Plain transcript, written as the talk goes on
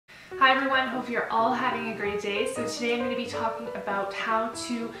Hi everyone, hope you're all having a great day. So today I'm going to be talking about how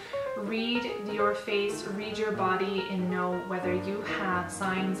to read your face, read your body, and know whether you have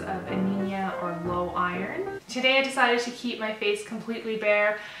signs of anemia or low iron. Today I decided to keep my face completely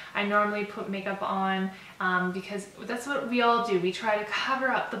bare. I normally put makeup on because that's what we all do. We try to cover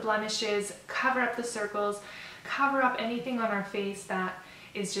up the blemishes, cover up the circles, cover up anything on our face that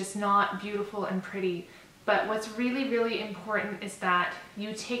is just not beautiful and pretty. But what's really, really important is that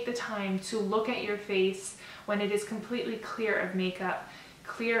you take the time to look at your face when it is completely clear of makeup,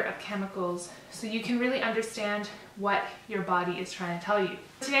 clear of chemicals, so you can really understand what your body is trying to tell you.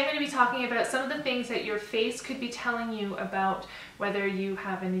 Today I'm going to be talking about some of the things that your face could be telling you about whether you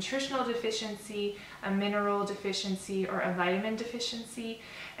have a nutritional deficiency, a mineral deficiency, or a vitamin deficiency,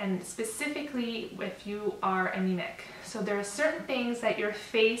 and specifically if you are anemic. So there are certain things that your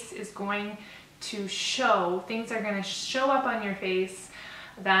face is going to show, things are going to show up on your face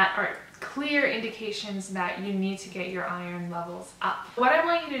that are clear indications that you need to get your iron levels up. What I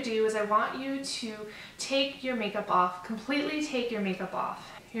want you to do is I want you to take your makeup off, completely take your makeup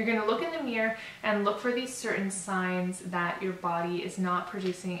off. You're going to look in the mirror and look for these certain signs that your body is not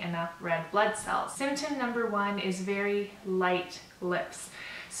producing enough red blood cells. Symptom number one is very light lips.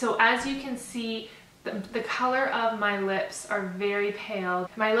 So as you can see, the color of my lips are very pale.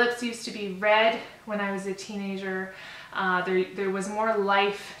 My lips used to be red when I was a teenager. There was more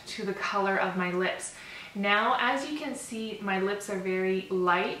life to the color of my lips. Now, as you can see, my lips are very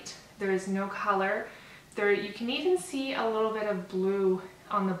light. There is no color. You can even see a little bit of blue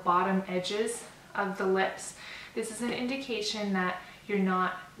on the bottom edges of the lips. This is an indication that you're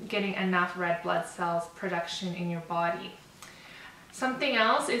not getting enough red blood cells production in your body. Something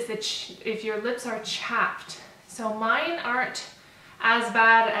else is that if your lips are chapped, so mine aren't as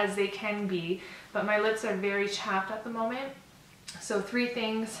bad as they can be, but my lips are very chapped at the moment. So three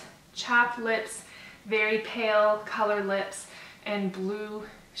things: chapped lips, very pale color lips, and blue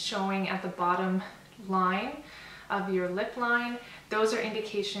showing at the bottom line of your lip line. Those are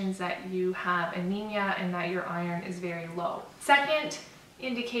indications that you have anemia and that your iron is very low. Second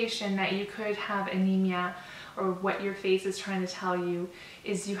indication that you could have anemia, or what your face is trying to tell you,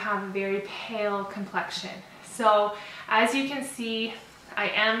 is you have a very pale complexion. So as you can see, I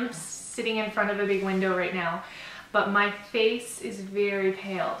am sitting in front of a big window right now, but my face is very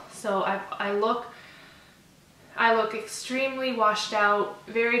pale. So I look extremely washed out,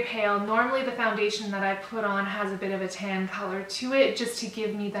 very pale. Normally the foundation that I put on has a bit of a tan color to it just to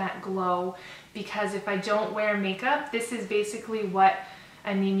give me that glow, because if I don't wear makeup, this is basically what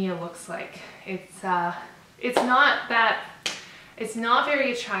anemia looks like. It's not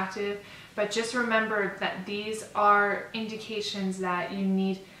very attractive, but just remember that these are indications that you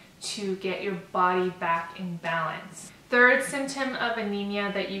need to get your body back in balance. Third symptom of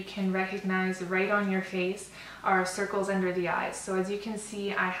anemia that you can recognize right on your face are circles under the eyes. So as you can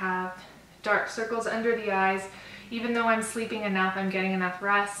see, I have dark circles under the eyes. Even though I'm sleeping enough, I'm getting enough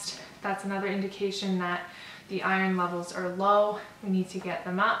rest, that's another indication that the iron levels are low. We need to get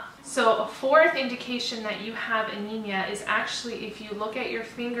them up. So a fourth indication that you have anemia is actually if you look at your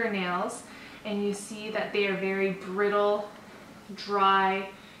fingernails and you see that they are very brittle, dry,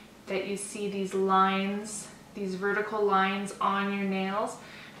 that you see these lines, these vertical lines on your nails,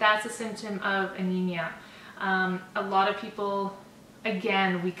 that's a symptom of anemia. A lot of people,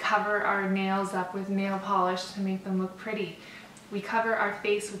 again, we cover our nails up with nail polish to make them look pretty. We cover our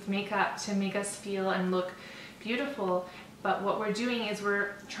face with makeup to make us feel and look beautiful, but what we're doing is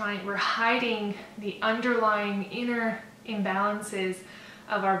we're hiding the underlying inner imbalances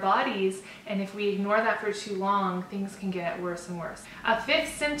of our bodies, and if we ignore that for too long, things can get worse and worse. A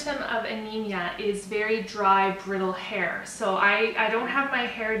fifth symptom of anemia is very dry, brittle hair. So I don't have my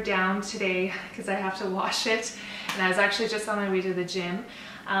hair down today because I have to wash it, and I was actually just on my way to the gym.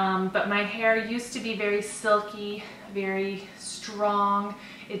 But my hair used to be very silky, very strong.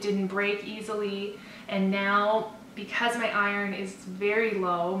 It didn't break easily. And now, because my iron is very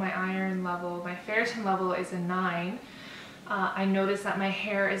low, my iron level, my ferritin level is a 9, I notice that my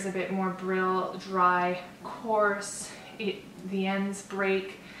hair is a bit more brittle, dry, coarse. The ends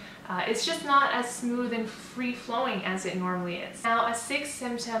break. It's just not as smooth and free-flowing as it normally is. Now, a sixth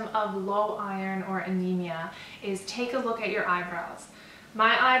symptom of low iron or anemia is take a look at your eyebrows.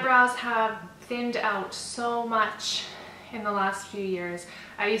 My eyebrows have thinned out so much in the last few years.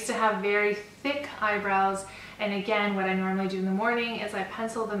 I used to have very thick eyebrows, and again, what I normally do in the morning is I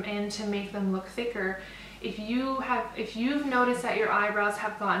pencil them in to make them look thicker. If you've noticed that your eyebrows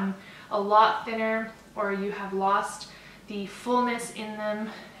have gotten a lot thinner, or you have lost the fullness in them,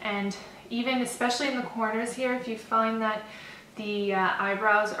 and even especially in the corners here, if you find that the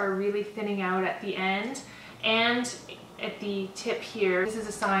eyebrows are really thinning out at the end and at the tip here. This is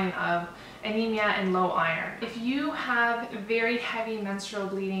a sign of anemia and low iron. If you have very heavy menstrual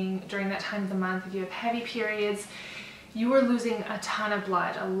bleeding during that time of the month, if you have heavy periods, you are losing a ton of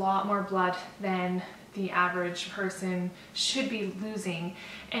blood, a lot more blood than the average person should be losing.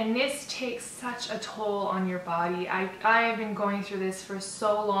 And this takes such a toll on your body. I have been going through this for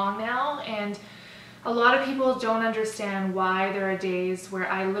so long now, and a lot of people don't understand why there are days where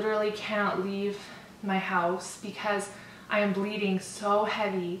I literally cannot leave my house because I am bleeding so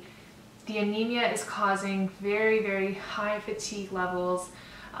heavy. The anemia is causing very, very high fatigue levels,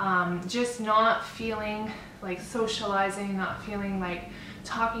 just not feeling like socializing, not feeling like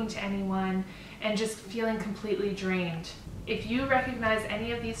talking to anyone, and just feeling completely drained. If you recognize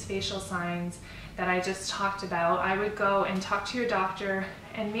any of these facial signs that I just talked about, I would go and talk to your doctor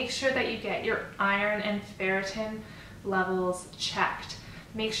and make sure that you get your iron and ferritin levels checked.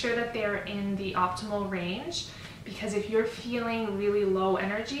 Make sure that they're in the optimal range, because if you're feeling really low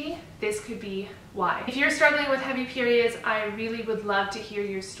energy, this could be why. If you're struggling with heavy periods, I really would love to hear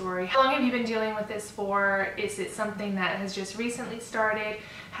your story. How long have you been dealing with this for? Is it something that has just recently started?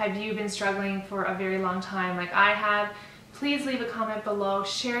 Have you been struggling for a very long time like I have? Please leave a comment below,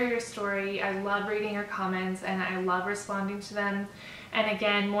 share your story. I love reading your comments and I love responding to them. And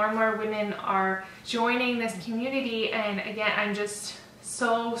again, more and more women are joining this community, and again, I'm just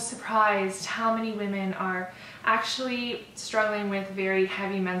so surprised how many women are actually struggling with very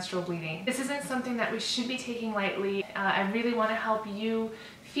heavy menstrual bleeding. This isn't something that we should be taking lightly. I really want to help you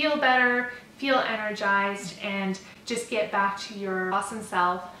feel better, feel energized, and just get back to your awesome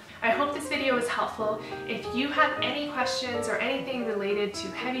self. I hope this video was helpful. If you have any questions or anything related to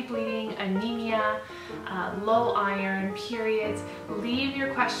heavy bleeding, anemia, low iron, periods, leave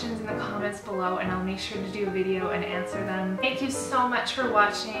your questions in the comments below and I'll make sure to do a video and answer them. Thank you so much for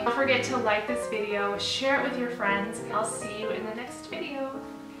watching. Don't forget to like this video, share it with your friends. I'll see you in the next video.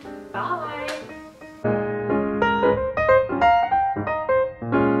 Bye!